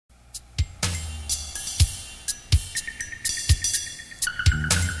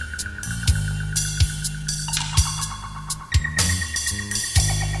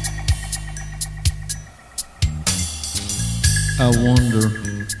I wonder,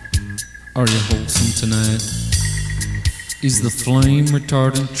 are you wholesome tonight? Is the flame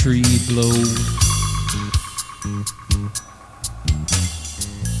retardant tree glow?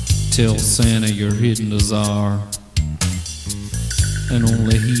 Tell Santa you're hidden the czar, and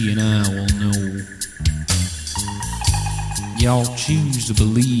only he and I will know. Y'all choose to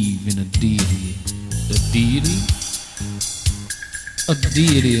believe in a deity. A deity? A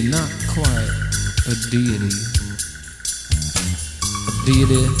deity, not quite a deity. A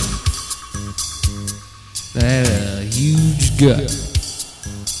deity that had a huge gut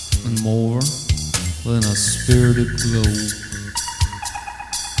and more than a spirited glow.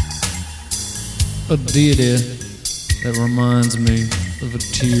 A deity that reminds me of a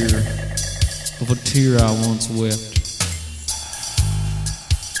tear I once wept.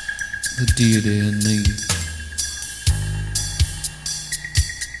 The deity in me.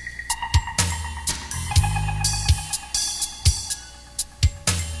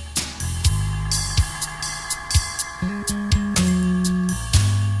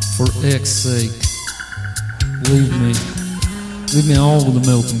 For X's sake, leave me all the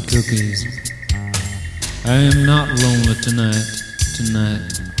milk and cookies. I am not lonely tonight,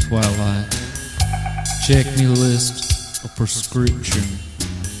 twilight. Check me list, a prescription,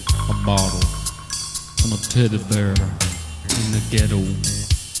 a bottle, and a teddy bear in the ghetto.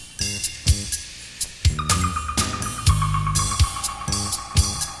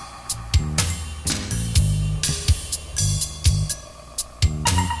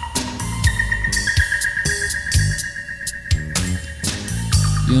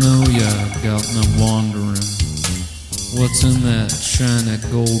 You know, yeah, got me wondering what's in that shiny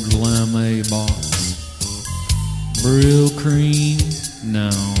gold lame box. Brill cream?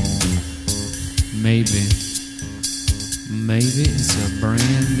 No. Maybe it's a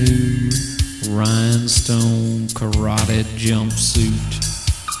brand new rhinestone karate jumpsuit.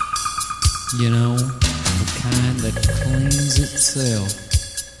 You know, the kind that cleans itself.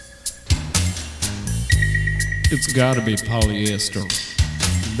 It's gotta be polyester.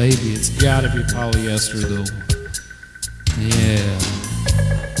 Baby, it's gotta be polyester though. Yeah.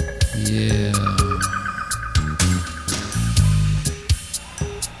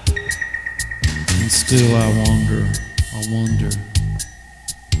 And still I wonder,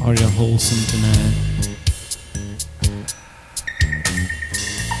 are you wholesome tonight?